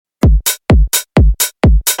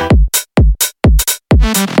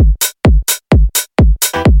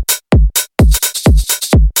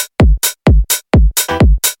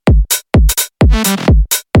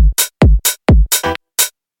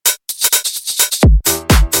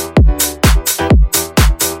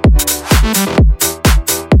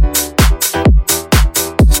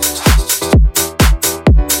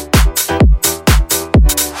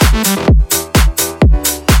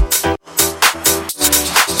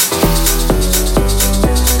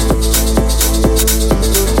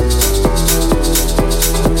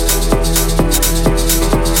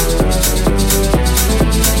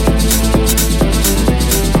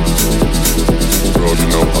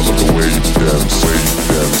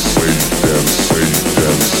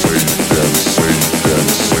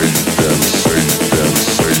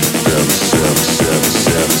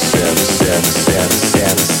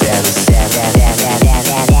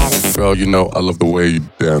you know, I love the way you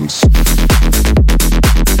dance. I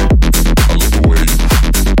love the way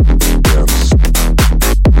you dance.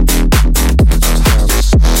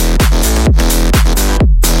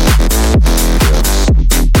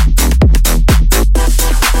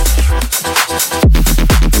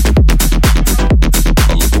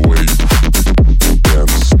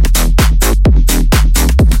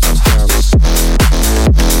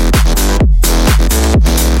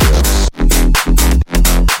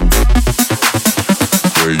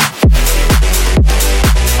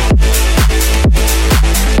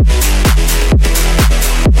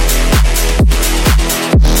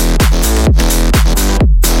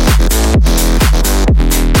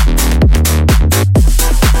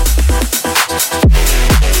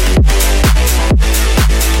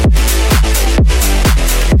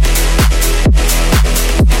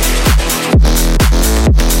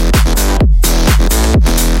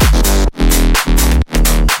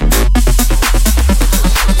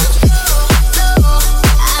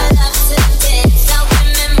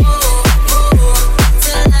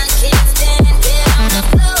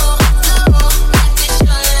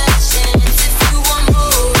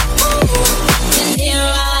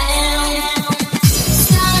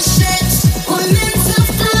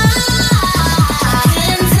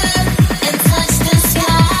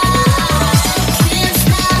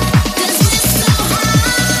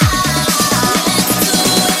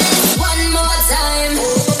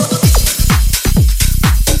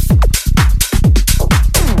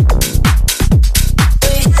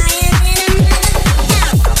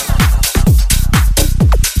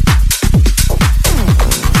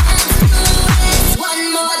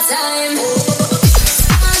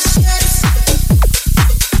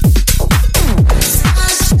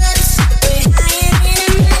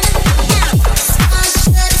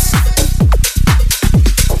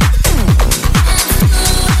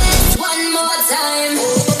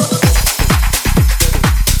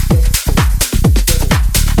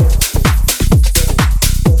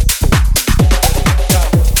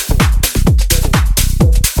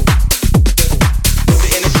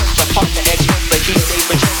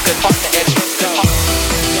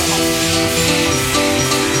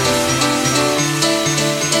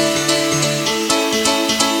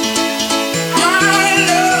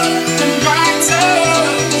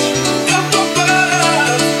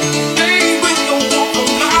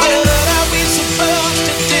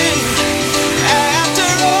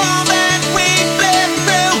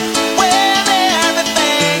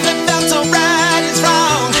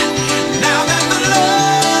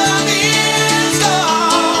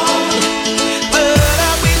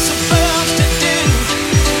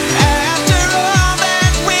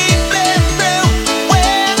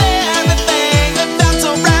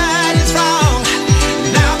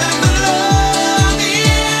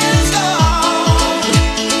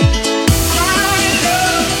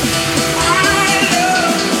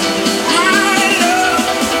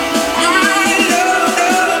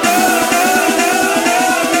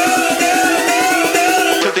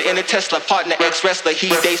 Tesla, partner ex-wrestler. He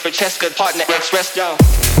dates for Cheska, partner ex-wrestler.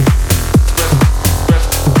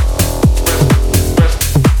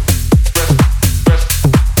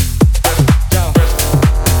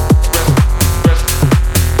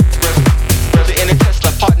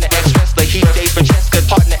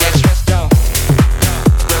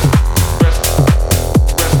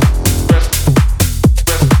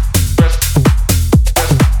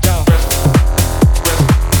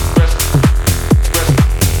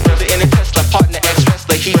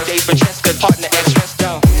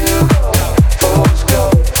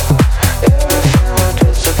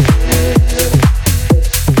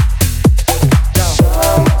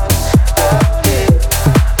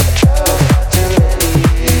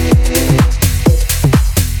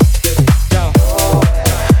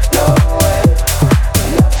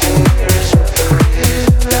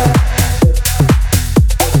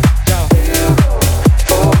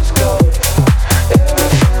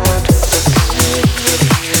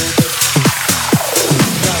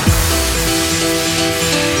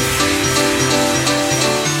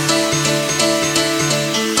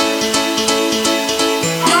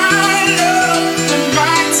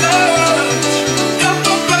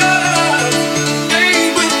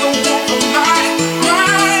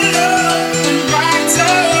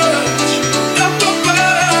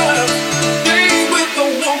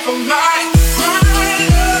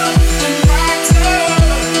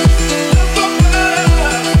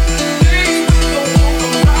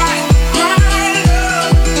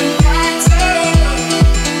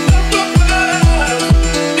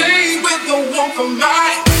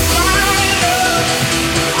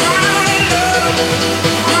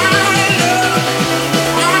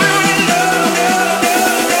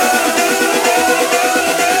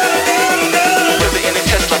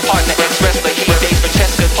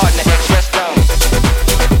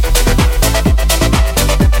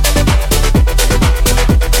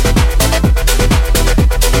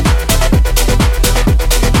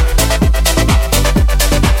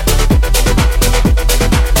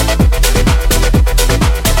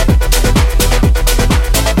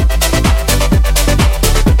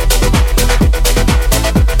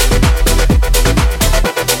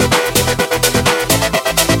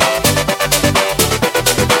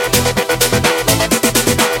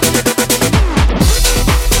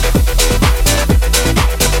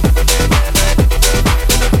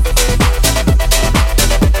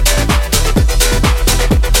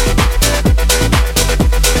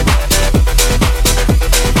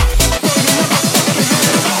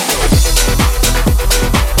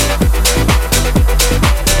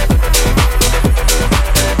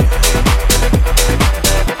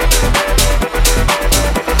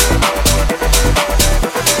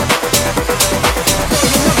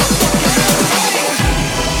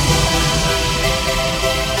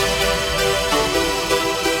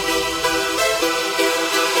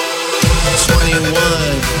 21,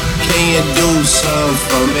 can you do something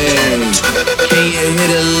for me? Can you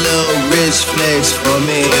hit a little rich flex for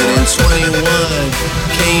me? Then 21,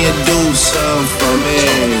 can you do something for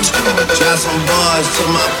me? Drop some bars to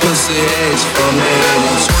my pussy ex for me.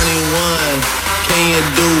 Then 21, can you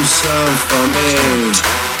do something for me?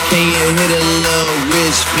 Can you hit a little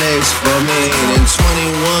rich flex for me? Then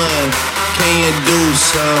 21, can you do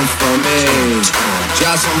something for me?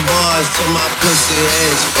 Drop some bars to my pussy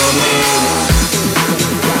ex for me.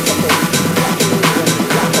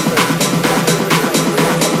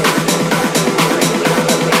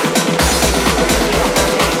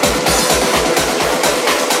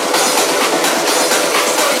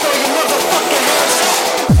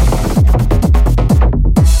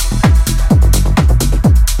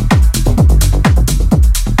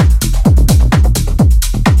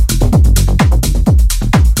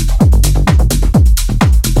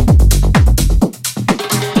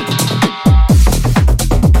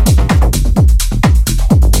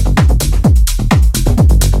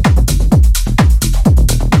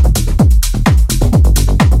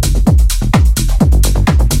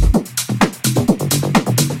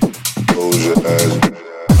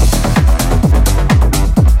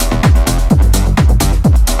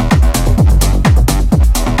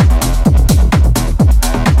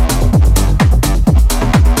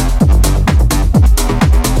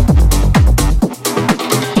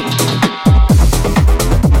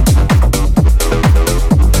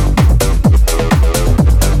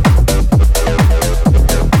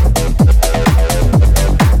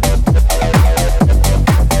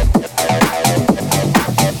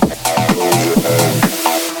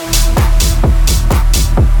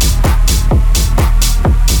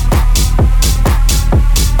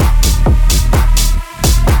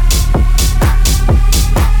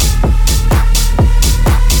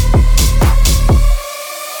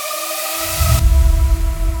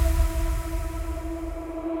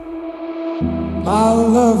 My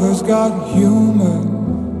lover's got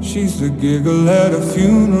humor. She's the giggle at a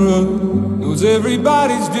funeral. Knows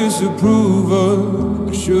everybody's disapproval.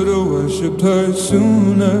 I should've worshipped her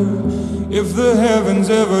sooner. If the heavens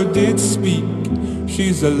ever did speak,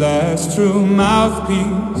 she's the last true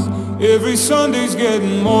mouthpiece. Every Sunday's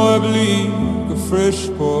getting more bleak, a fresh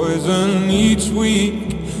poison each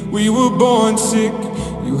week. We were born sick,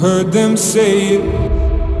 you heard them say it.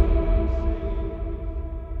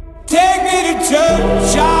 Take me to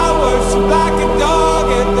church, I worship like a dog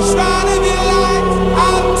at the shrine of your life.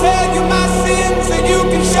 I'll tell you my sins so you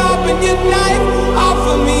can sharpen your knife.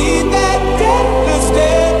 Offer me that deathless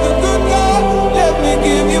death, the good God, let me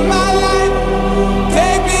give you my life.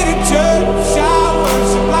 Take me to church, I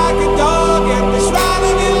worship like a dog at the shrine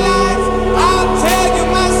of your life. I'll tell you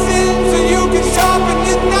my sins so you can sharpen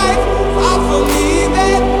your knife. Offer me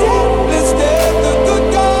that deathless death, the good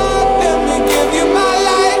God, let me give you my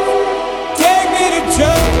life. Take me to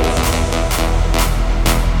church.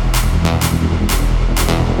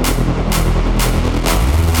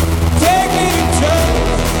 Take me to church.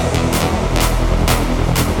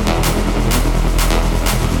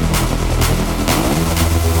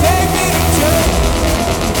 Take me to church.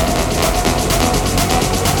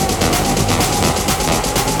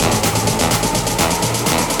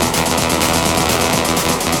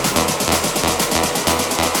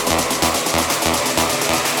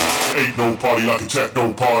 Ain't no party like a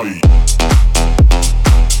techno party.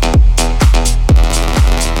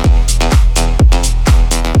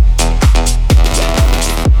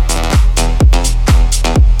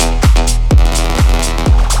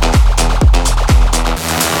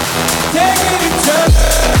 Take me to church.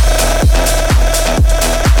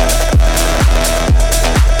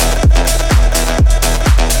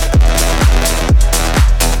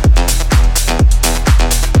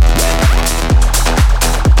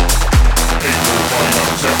 Ain't no party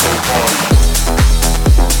like a techno party.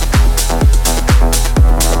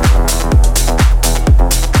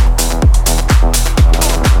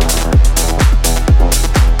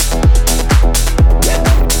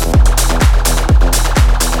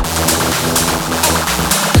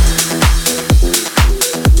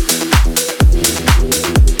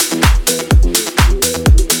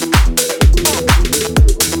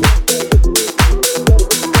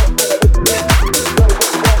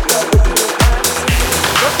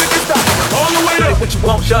 What you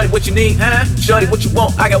want, shorty, what you need, huh? Shorty, what you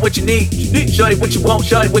want, I got what you need. Shorty, what you want,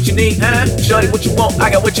 shorty, what you need, huh? Shorty, what you want,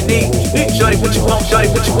 I got what you need. Shorty, what you want, shorty,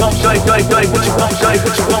 what you want, shorty, shorty, shorty, what you want, shorty,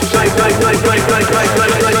 what you want, shorty, shorty, shorty, shorty, shorty,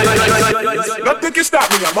 shorty. Nothing can stop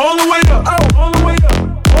me. I'm all the way up. Oh, all the way up.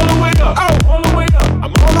 All the way up. Oh, all the way up.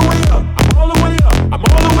 I'm all the way up. I'm all the way up. I'm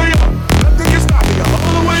all the way up. Nothing can stop me. I'm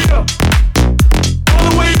all the way up.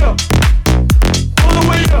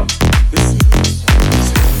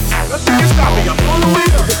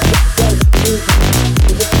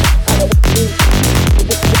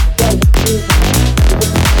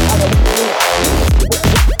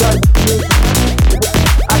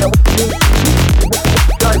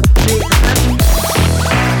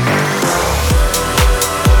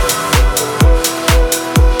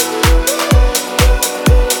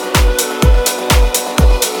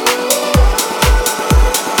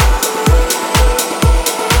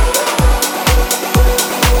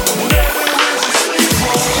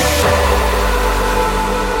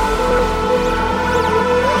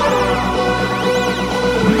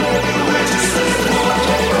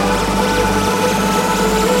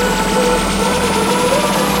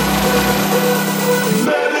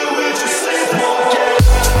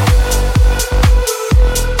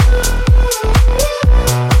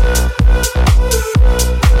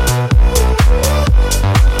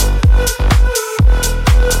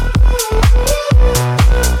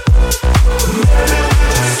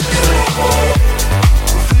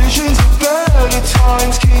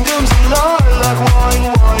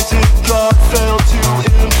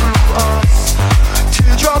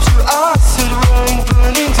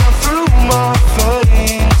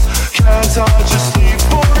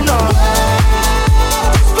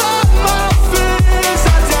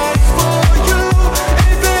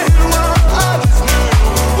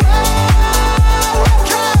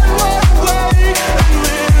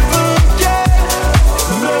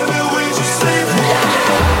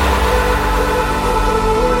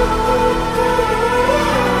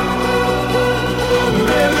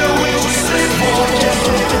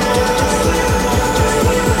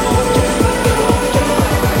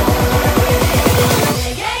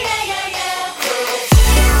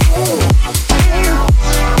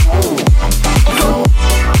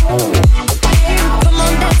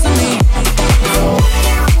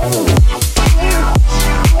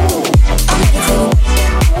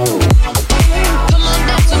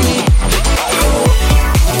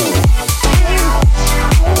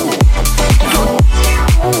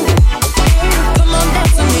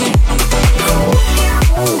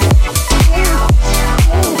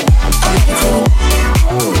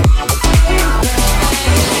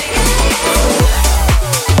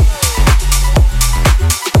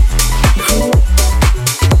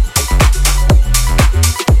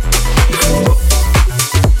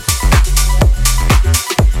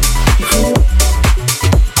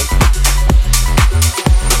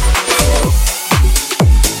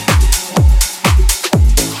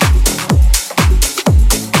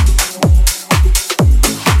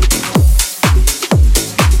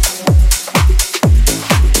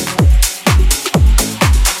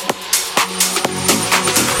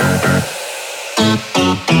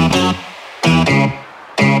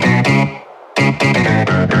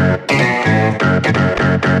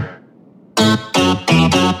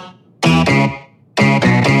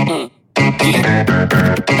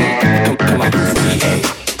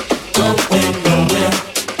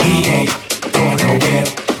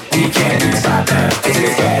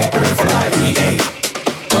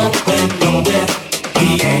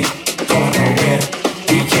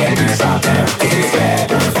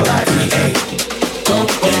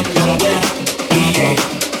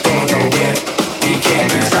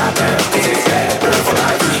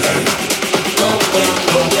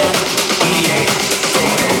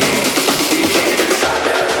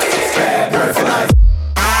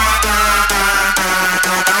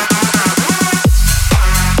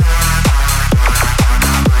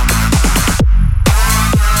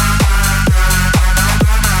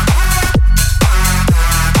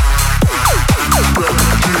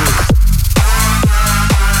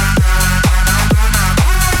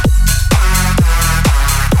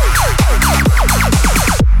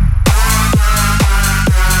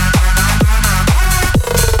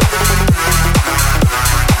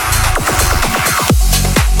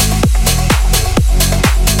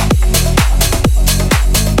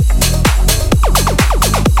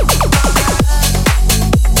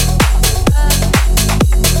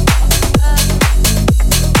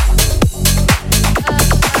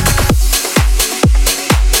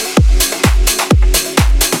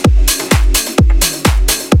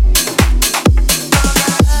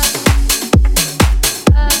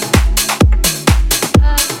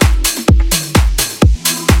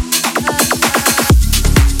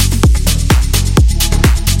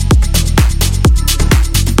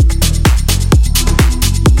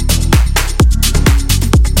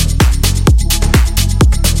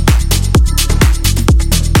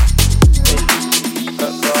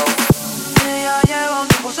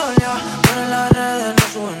 las redes no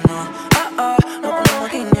suben nada. No podemos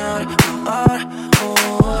guiñar.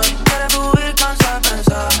 Quieres huir, cansa de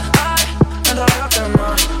pensar. Dentro de la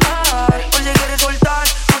quema. Por si quieres soltar,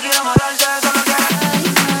 no quiero amarrarse, solo quiero.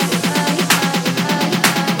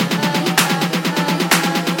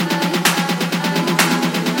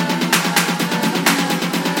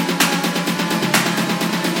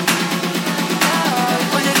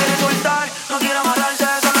 Por si quieres soltar, no quiero amarrarse,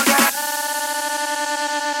 solo quiero.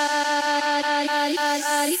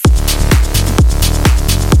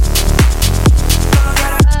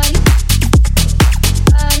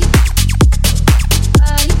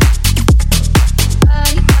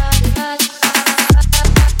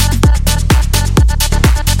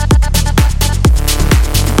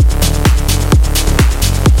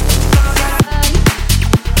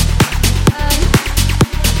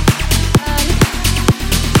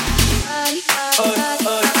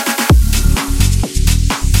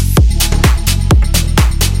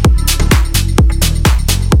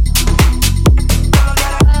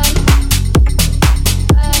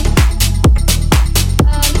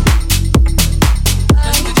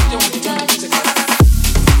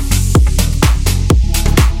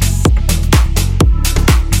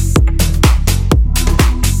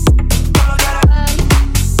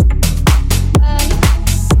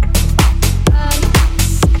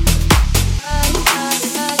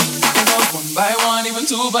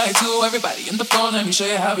 Everybody in the floor, let me show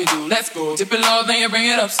you how we do. Let's go. Dip it low, then you bring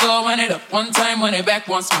it up slow. Wind it up one time, wind it back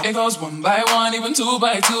once more. It goes 1 by 1, even 2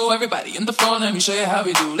 by 2. Everybody in the floor, let me show you how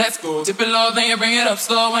we do. Let's go. Dip it low, then you bring it up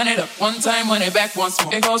slow. Wind it up one time, wind it back once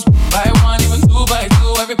more. It goes 1 by 1, even 2 by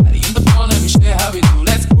 2. Everybody in the floor, let me show you how we do.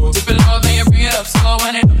 Let's go. Dip it low, then you bring it up slow.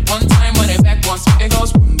 Wind it up one time, wind it back once more. It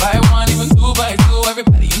goes 1 by 1, even 2 by 2.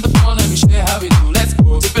 Everybody in the floor, let me show you how we do. Let's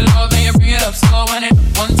go. Dip it low, then you bring it up slow. Wind it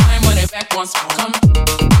up one time, wind it back once more. Come.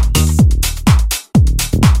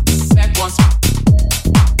 Once.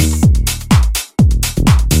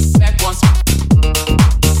 Back once. Back once.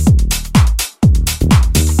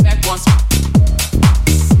 Back once.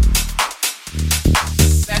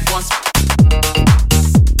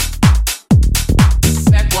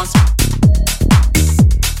 Back once.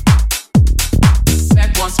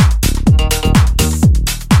 Back once.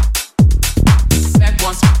 Back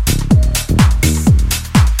once.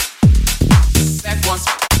 Back once.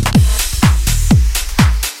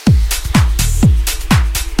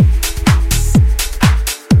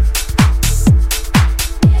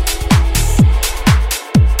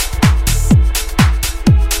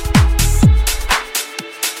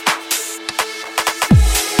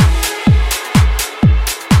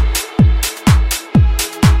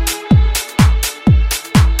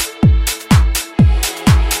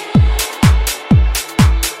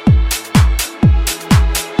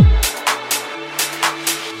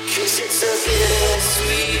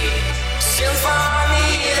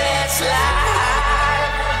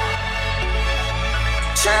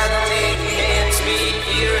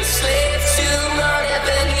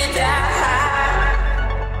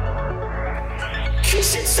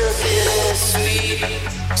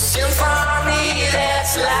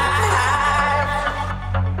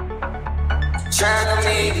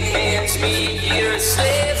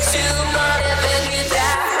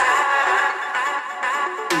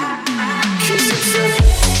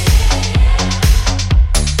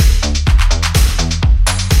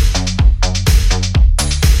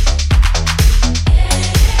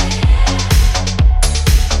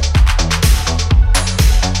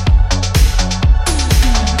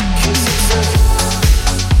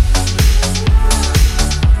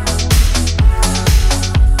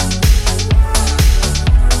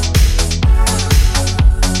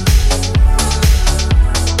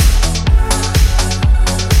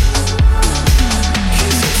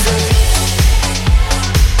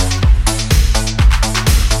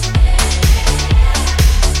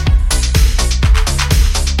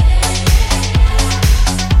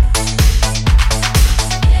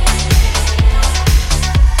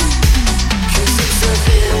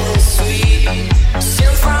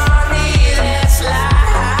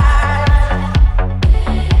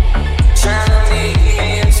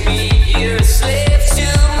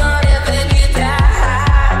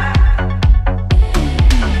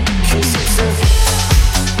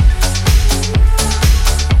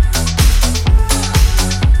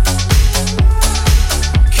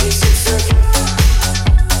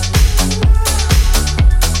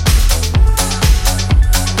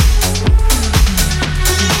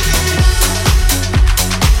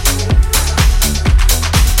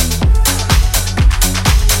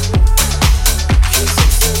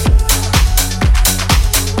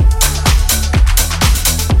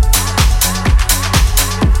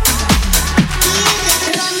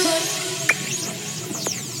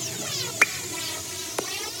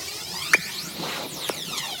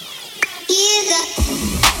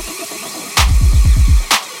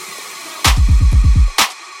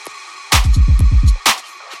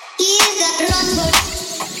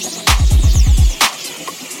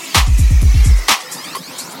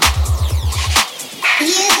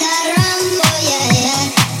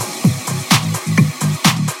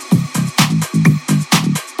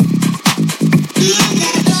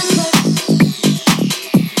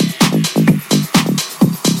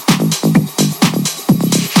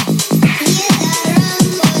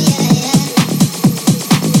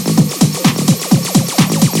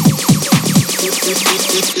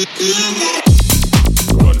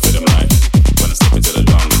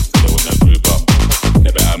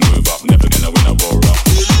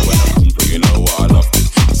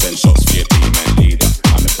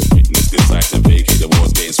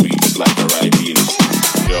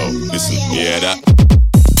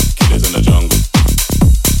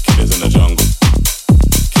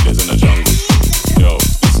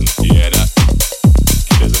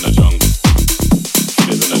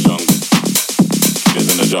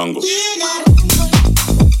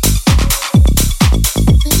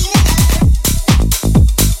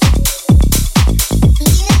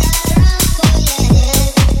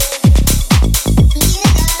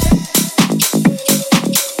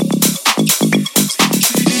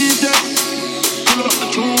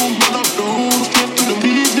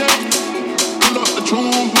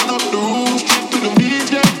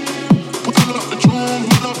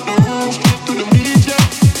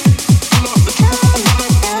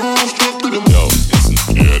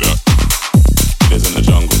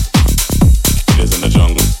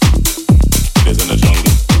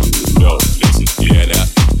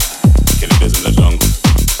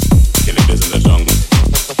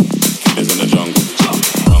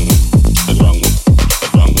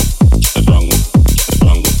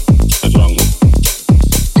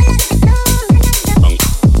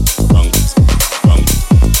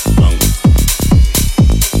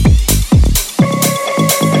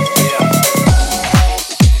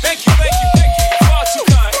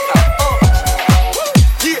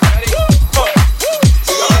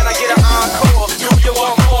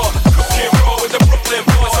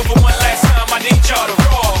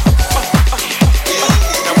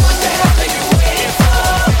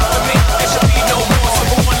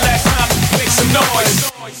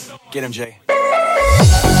 Get him, Jay.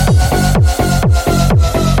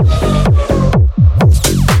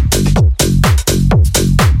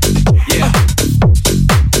 Yeah.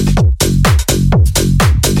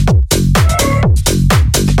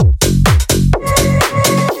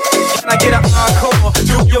 Can I get an encore?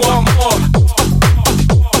 Do you want more?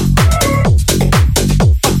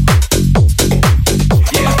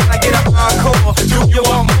 Yeah. Can I get an encore? Do you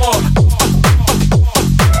want more?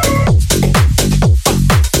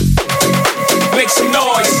 Make some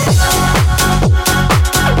noise.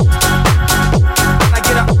 I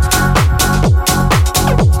get up.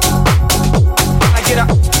 I get up. I get up.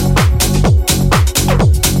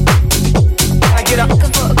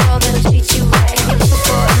 Looking for a girl that'll treat you right. You're looking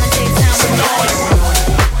for in the daytime. Some noise.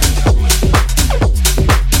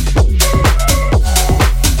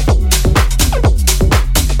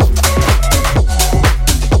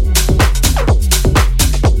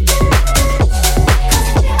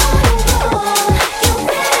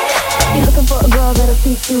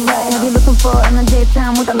 You right, have you looking for in the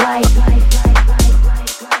daytime with a light?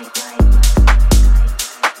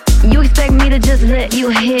 You expect me to just let you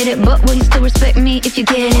hit it, but will you still respect me if you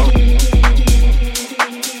get it?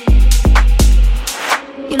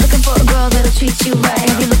 You're looking for a girl that'll treat you right.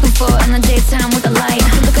 Have you looking for in the daytime with a light?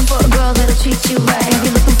 You're looking for a girl that'll treat you right. Have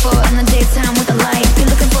you looking for in the daytime with a light? You're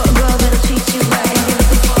looking for a girl that'll treat you right. Have you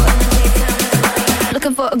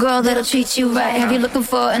looking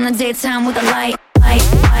for in the daytime with a light?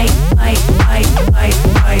 Looking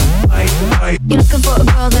for a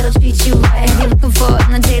girl that'll treat you right. Have you looking for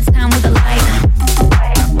in the daytime with a light?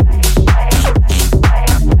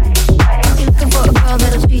 You're looking for a girl that'll treat you right. You're looking for in the daytime with a light. You're looking for a girl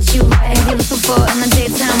that'll treat you right. You're looking for in the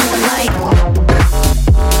daytime with a light.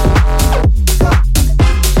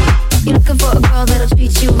 You're looking for a girl that'll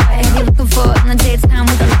treat you right. You're looking for in the daytime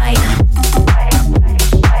with a light.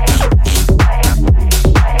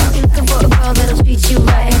 You're looking for a girl that'll treat you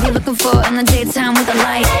right. You're looking for in the daytime with a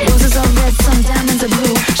light. Roses are red, some diamonds are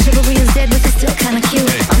blue. Chivalry is dead, but it's still kinda cute.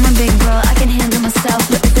 I'm a big girl, I can handle myself.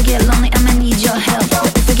 But if I get lonely, I'ma need your help. But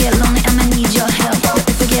if I get lonely, I'ma need your help. But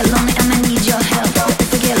if I get lonely, I'ma need your help. But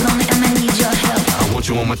if I get lonely, I'ma need your help. I want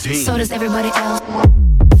you on my team. So does everybody else.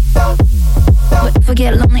 But if I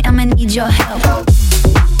get lonely, I'ma need your help. So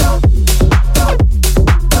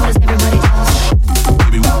does everybody else.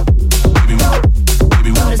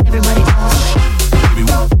 So does everybody else.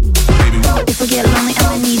 But if I get lonely,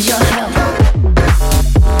 I'ma need your help.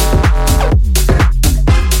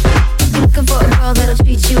 You're looking for a girl that'll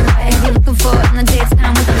treat you right. You're looking for in the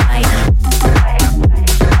daytime with a light.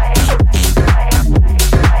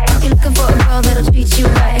 You're looking for a girl that'll treat you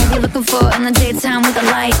right. You're looking for in the daytime with a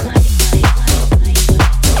light.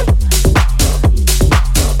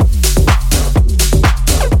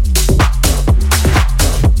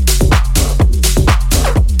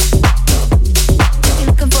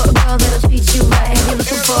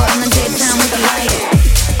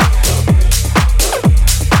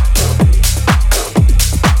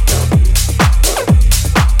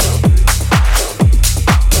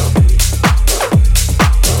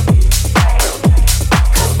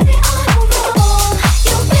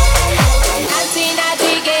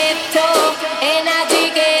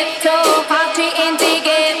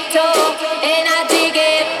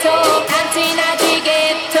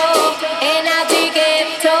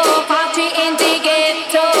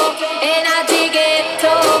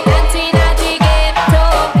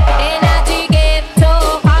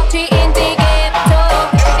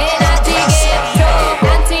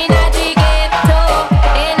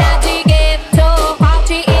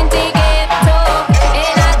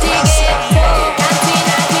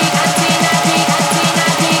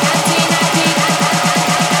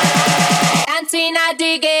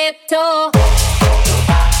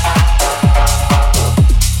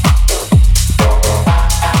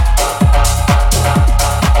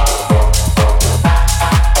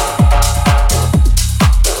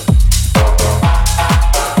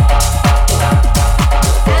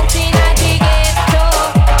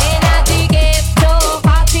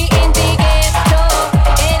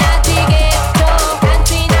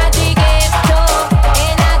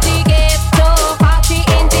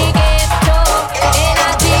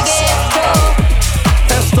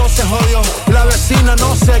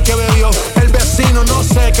 no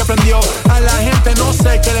sé qué prendió. A la gente no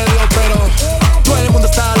sé qué le dio, pero todo el mundo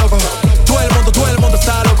está loco. Todo el mundo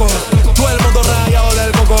está loco. Todo el mundo rayado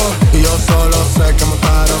del coco. Y yo solo sé que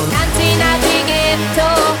montaron. Dancing at the ghetto,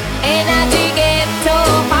 in at the ghetto,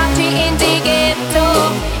 party in the ghetto,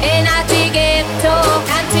 in at the ghetto,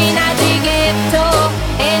 dancing at the ghetto,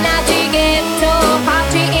 in at the ghetto,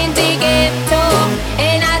 party in the ghetto,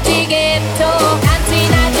 in at the ghetto,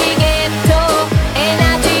 dancing at the ghetto, in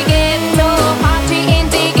at the ghetto, party in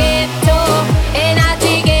the ghetto, in at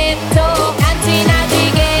the ghetto, dancing at the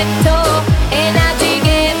ghetto, in at the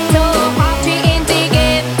ghetto, party in the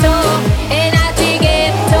ghetto, in at the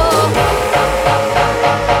ghetto.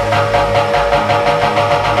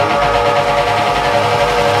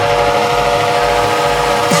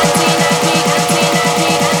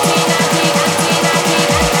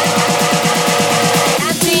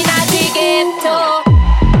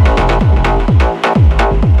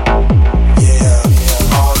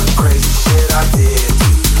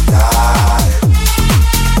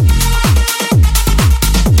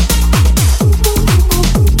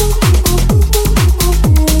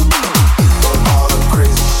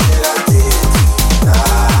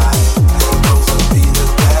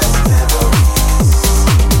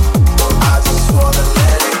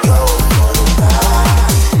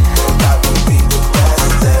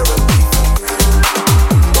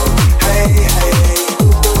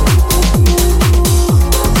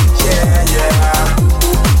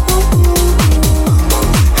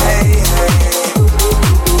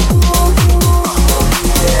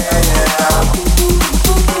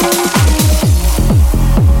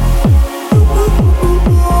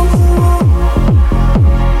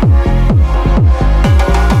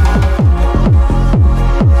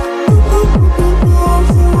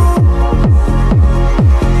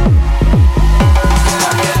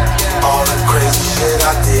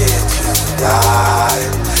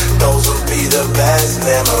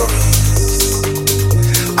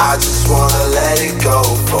 I just wanna let it go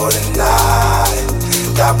for the night.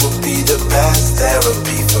 That would be the best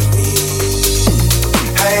therapy for me.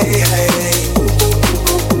 Hey, hey.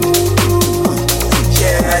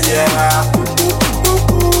 Yeah, yeah.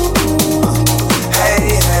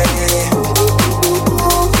 Hey, hey.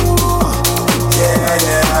 Yeah,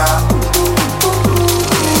 yeah.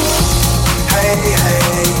 Hey, hey,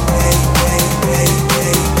 hey, hey, hey, hey,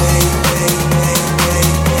 hey, hey, hey,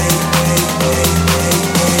 hey,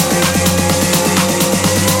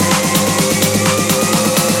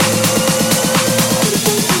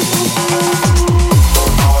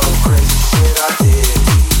 all the crazy shit I did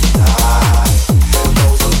tonight,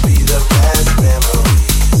 those will be the best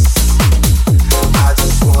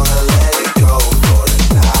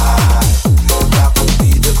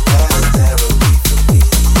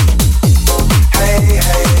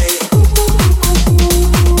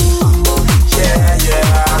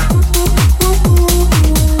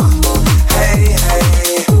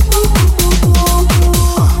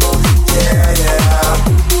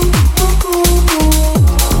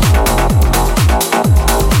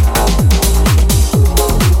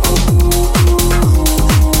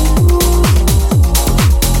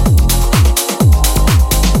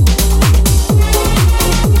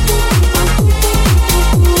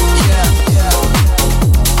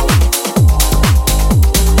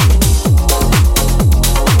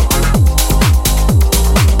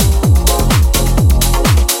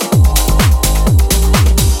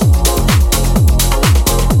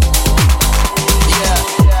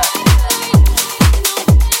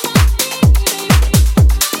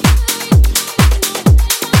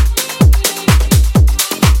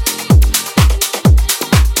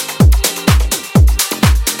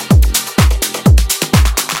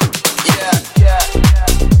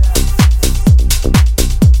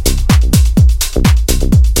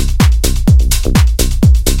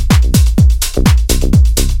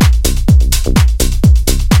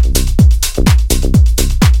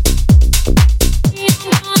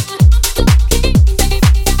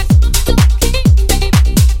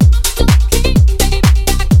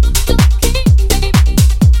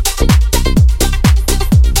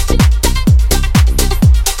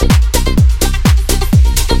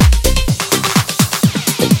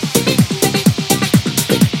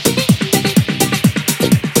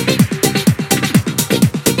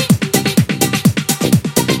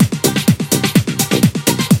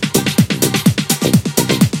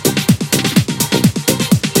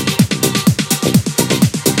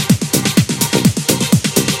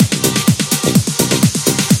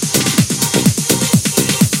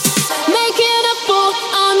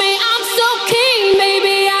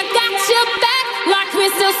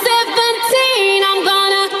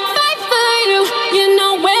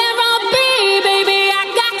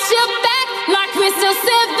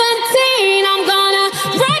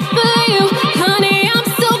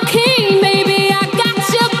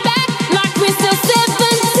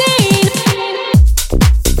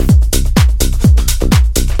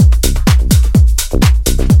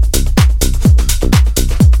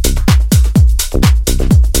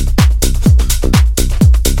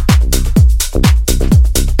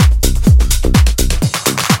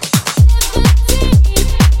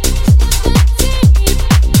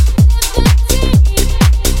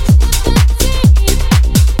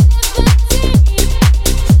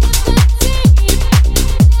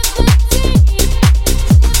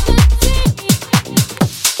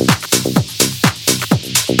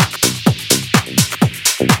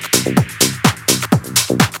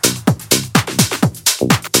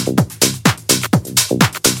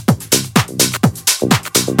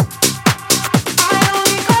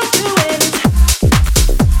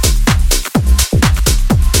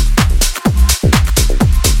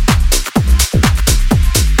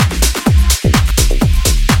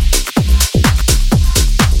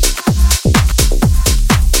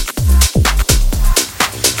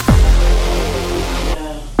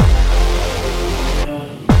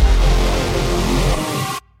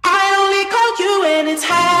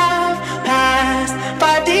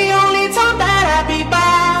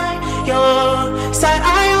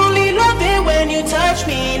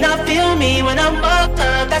now feel me when I'm fucked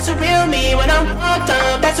up. That's a real me when I'm fucked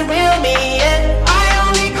up. That's a real me, yeah. I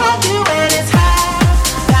only call you when it's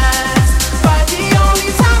half past, but the only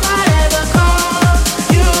time I ever call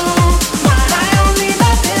you mine. I only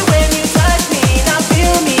love it when you touch me. Now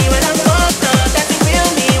feel me when I'm fucked up. That's a real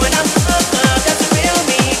me when I'm fucked up. That's a real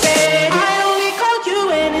me, babe. I only call you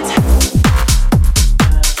when it's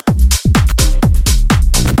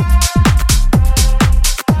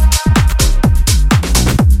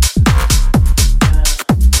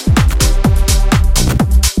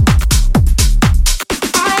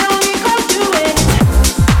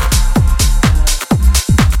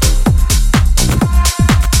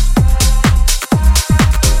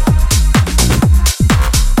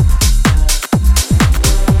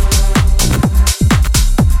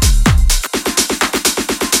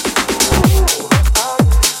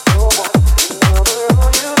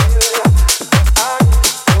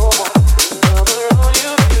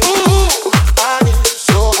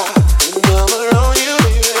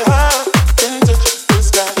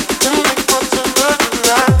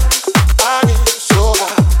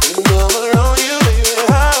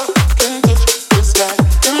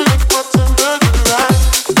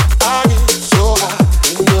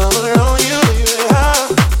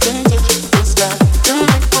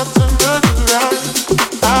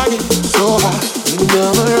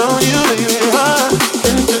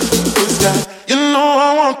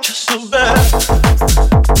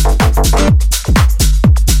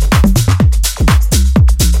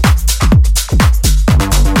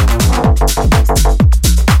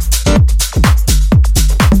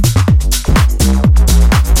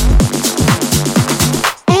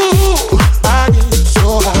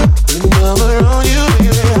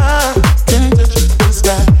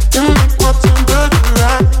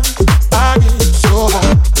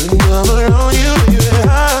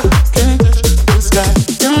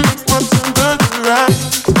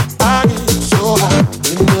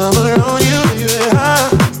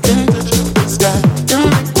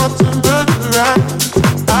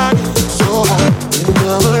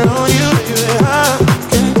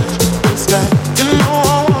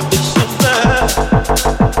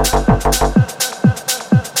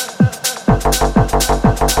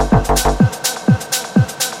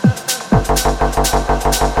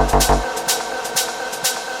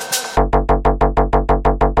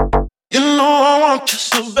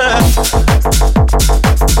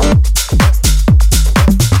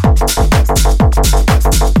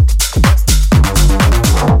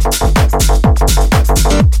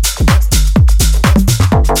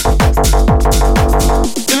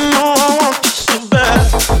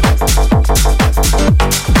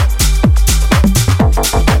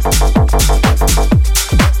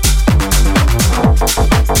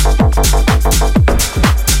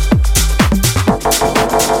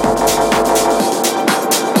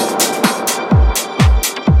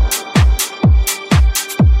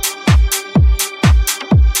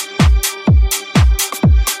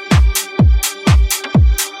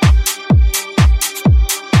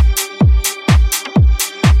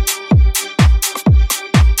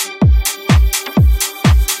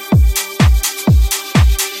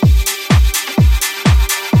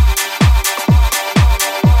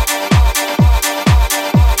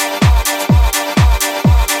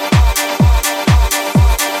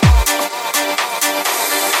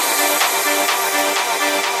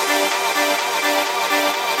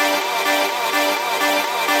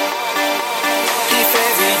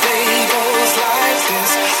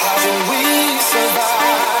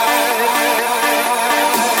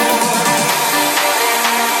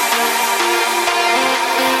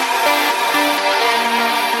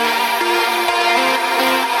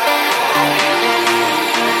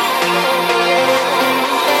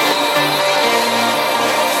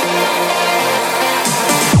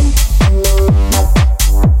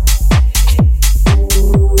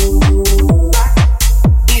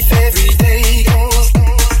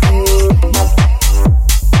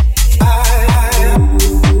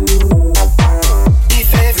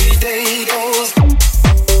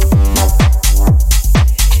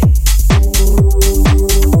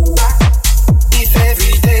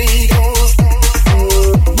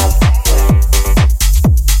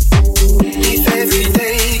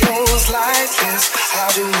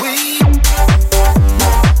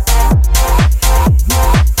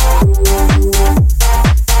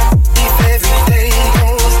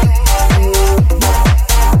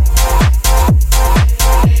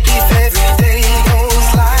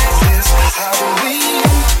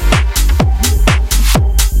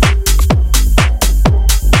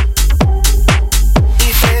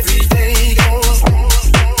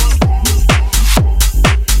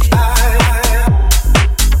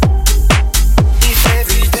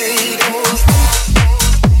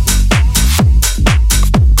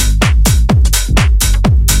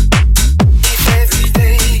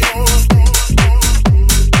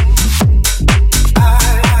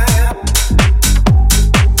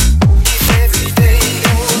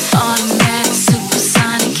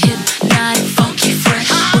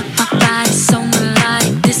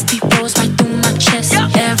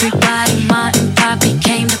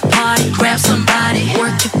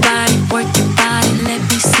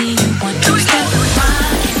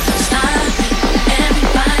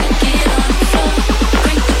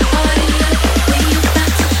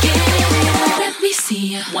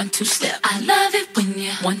love it when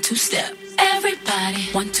you 1-2 step. Everybody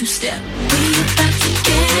 1-2 step. We about to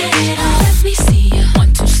get it on. Let me see you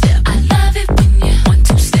 1-2 step. I love it when you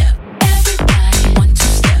 1-2 step. Everybody 1-2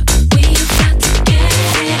 step. We about to get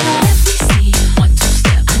it on. Let me see you 1-2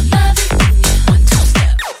 step. I love it when you 1-2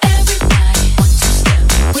 step. Everybody 1-2 step.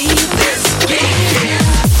 We about to get it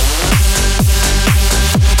on.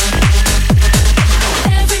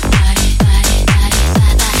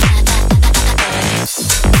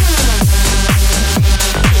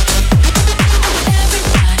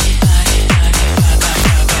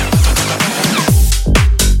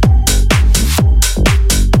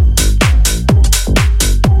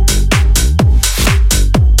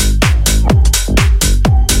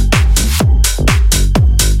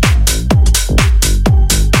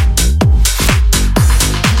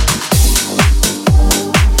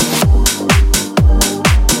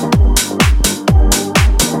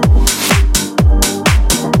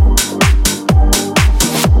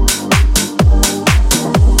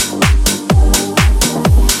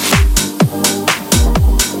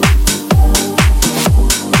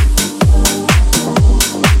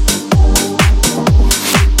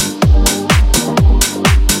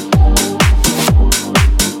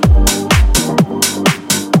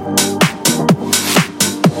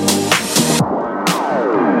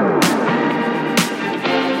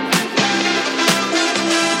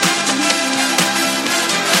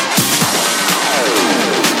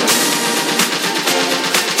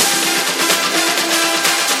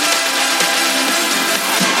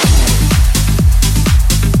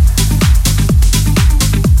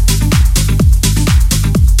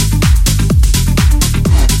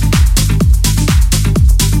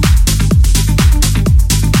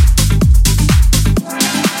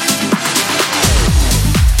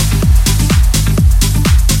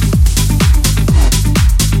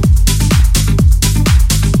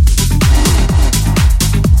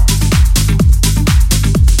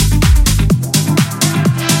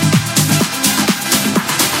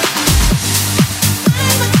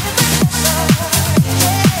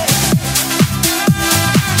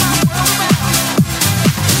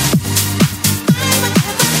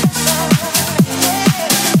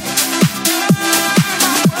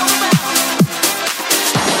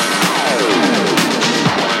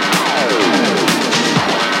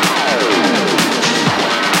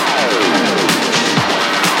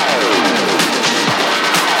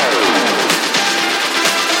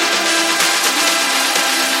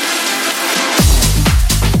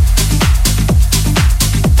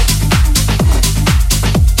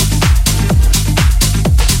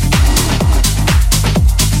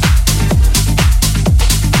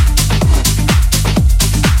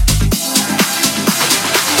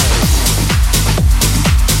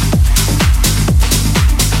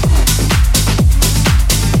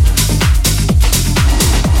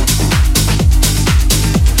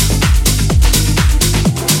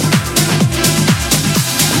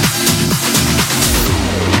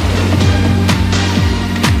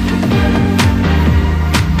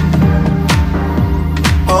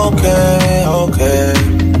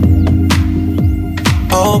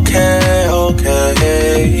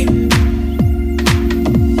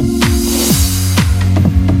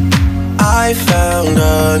 I found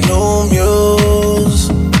a new muse.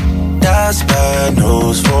 That's bad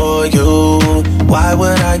news for you. Why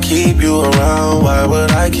would I keep you around? Why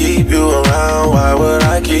would I keep you around? Why would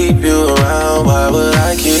I keep you around? Why would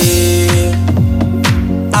I keep?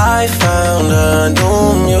 I found a new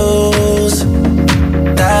muse.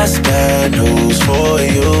 That's bad news for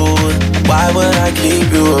you. Why would I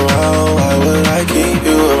keep you around? Why would I keep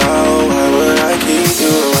you around? Why would I keep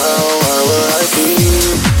you around? Why would I keep?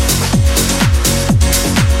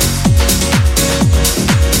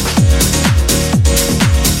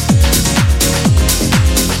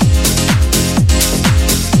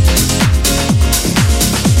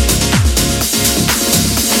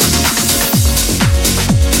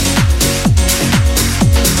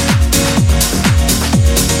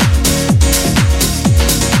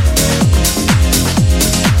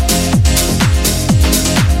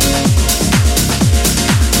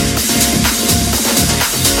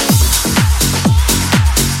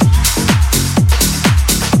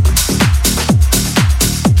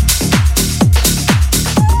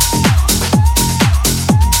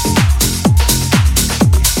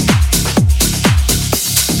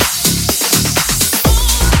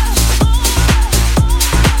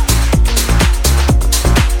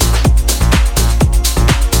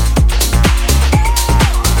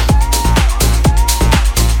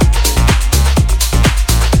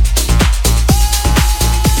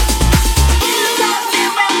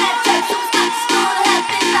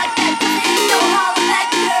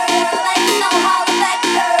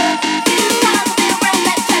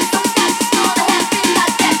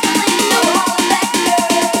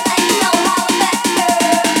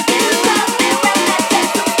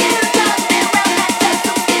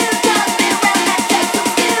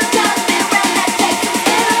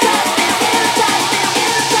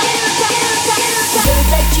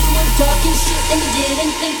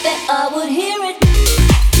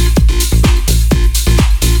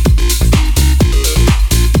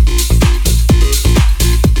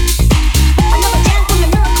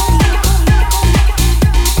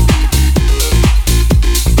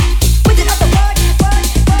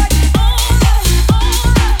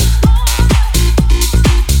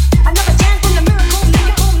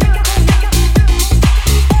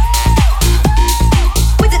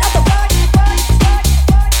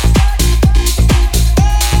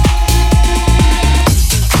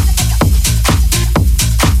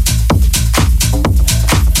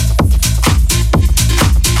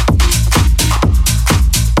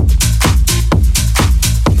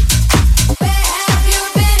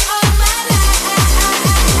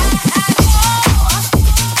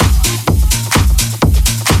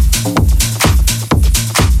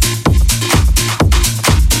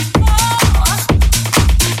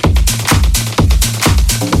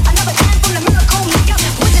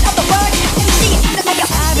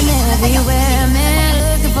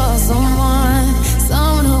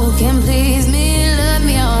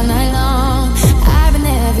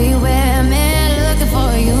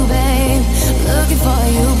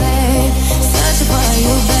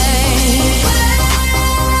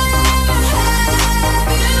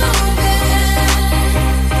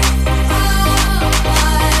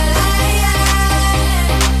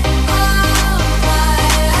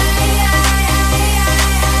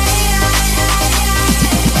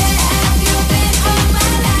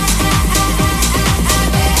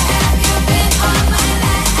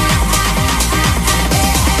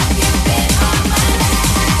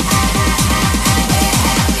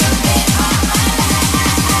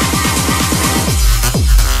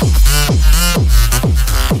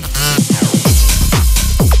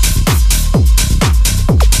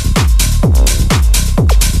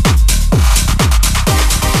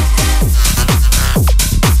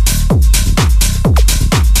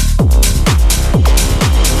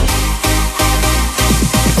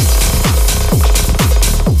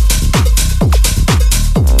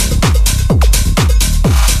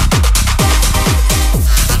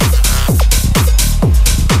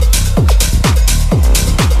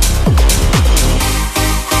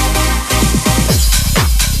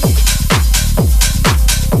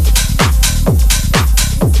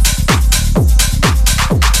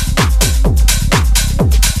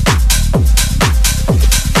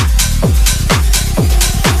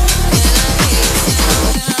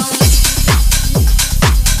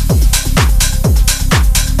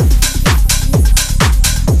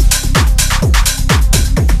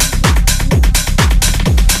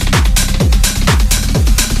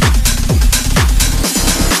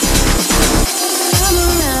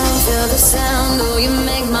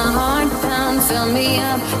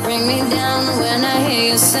 me down when I hear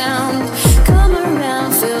your sound. Come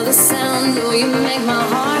around, feel the sound. Oh, you make my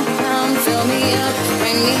heart pound. Fill me up,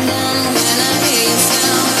 bring me down when I hear your sound.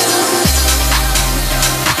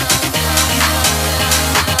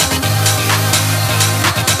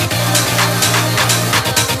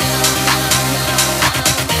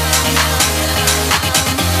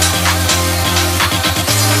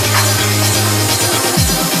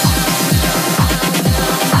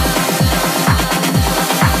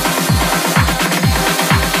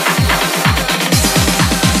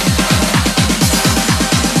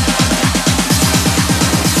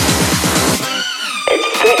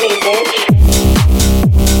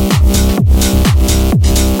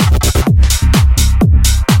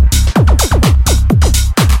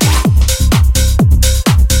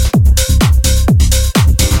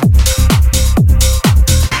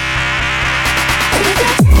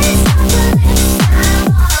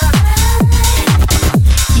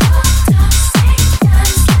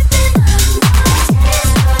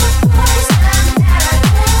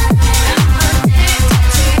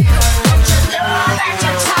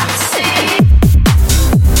 Toxic.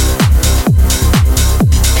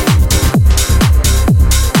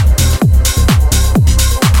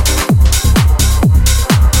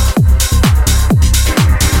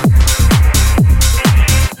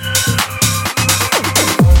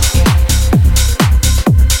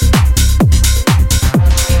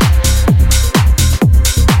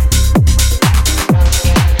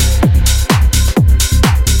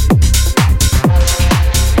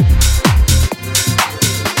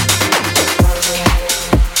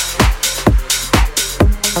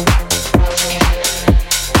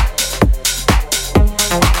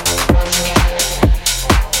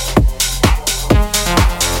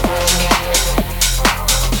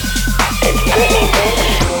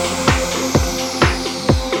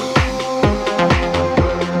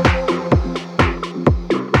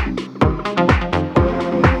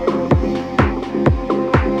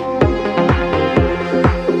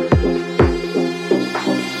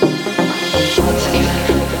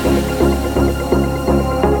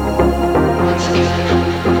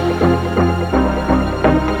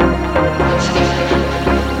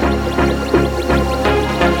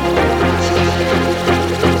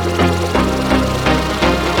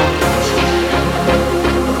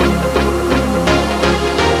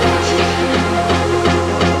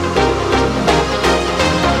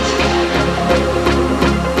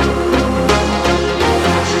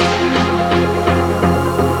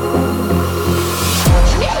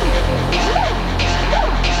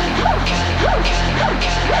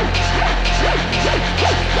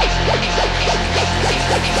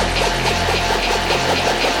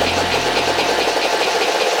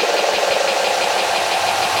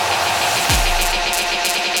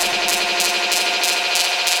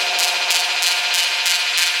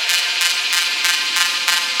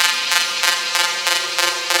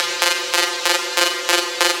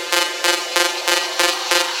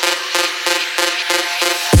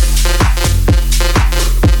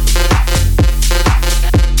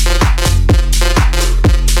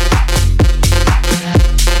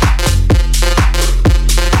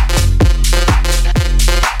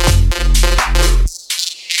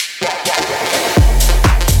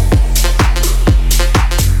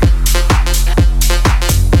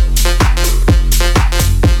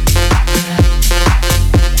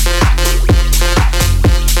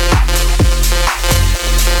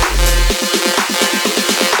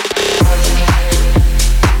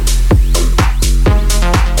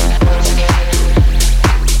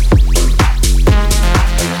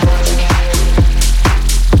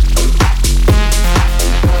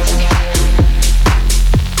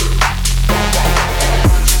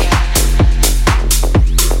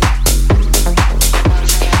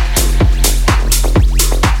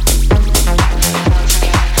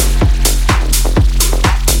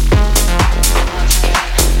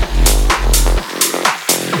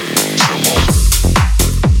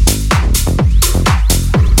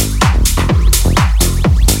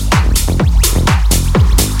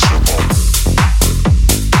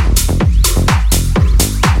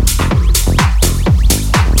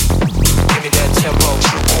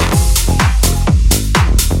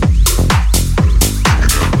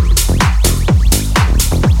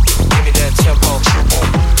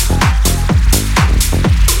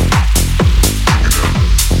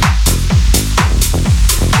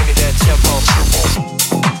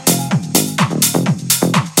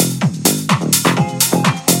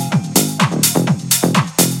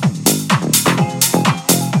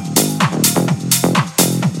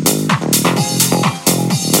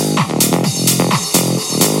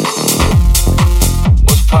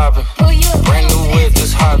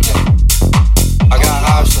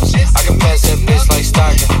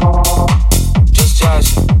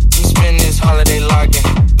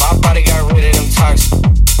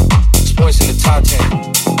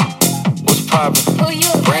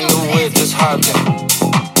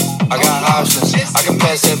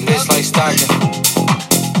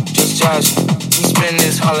 Versace. We spend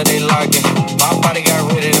this holiday locking. My body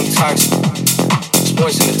got rid of them toxins.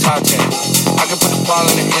 Sports in the top 10. I can put the ball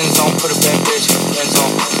in the end zone, put a bad bitch in the end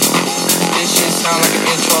zone. This shit sound like an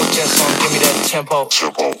intro jet song. Give me that tempo.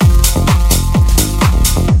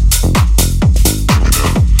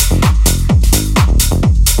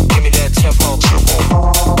 Give me that tempo.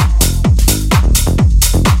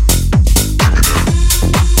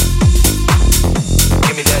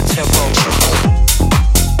 Give me that tempo.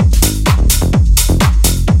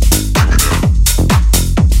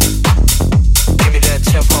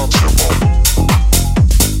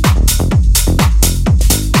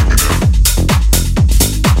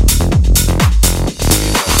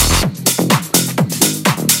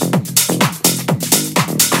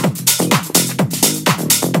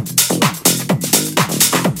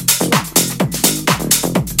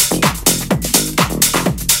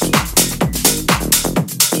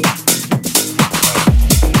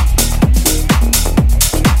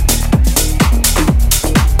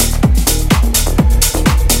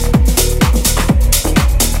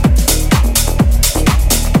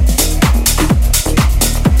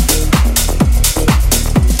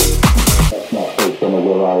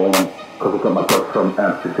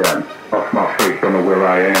 Amsterdam. Off my face, don't know where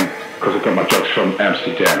I am, cause I got my drugs from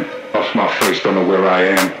Amsterdam. Off my face, don't know where I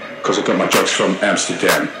am, cause I got my drugs from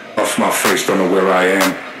Amsterdam. Off my face, don't know where I am, cause I got my drugs from Amsterdam. Off my face, don't know where I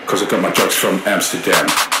am, cause I got my drugs from Amsterdam.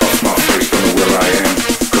 Off my face, don't know where I am,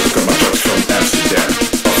 cause I got my drugs from Amsterdam.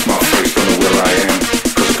 Off my face, don't know where I am,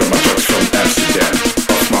 cause I got my drugs from Amsterdam.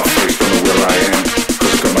 Off my face, don't know where I am, cause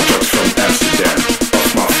I got my drugs from Amsterdam. From Amsterdam, from Amsterdam,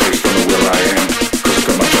 from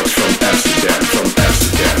Amsterdam, from Amsterdam, from Amsterdam, from Amsterdam, from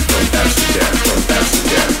Amsterdam, from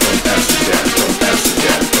Amsterdam, from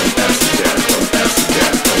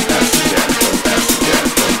Amsterdam, from Amsterdam, from Amsterdam, from Amsterdam,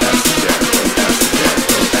 from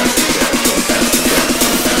Amsterdam,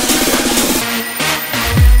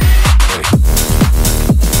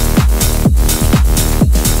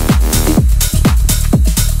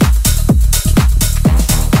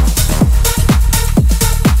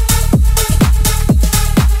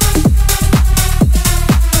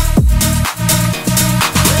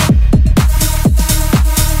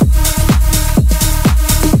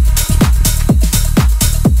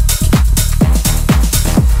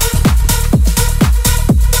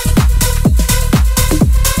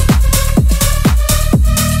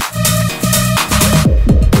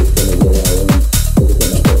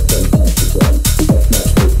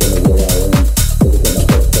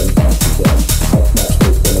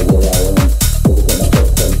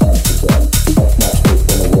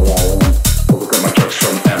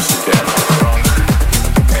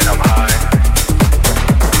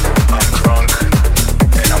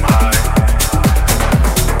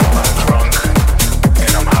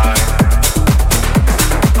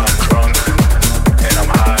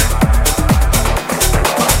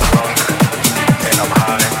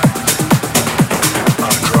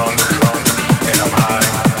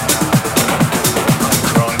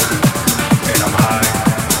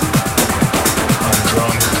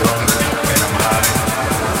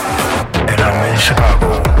 Chicago.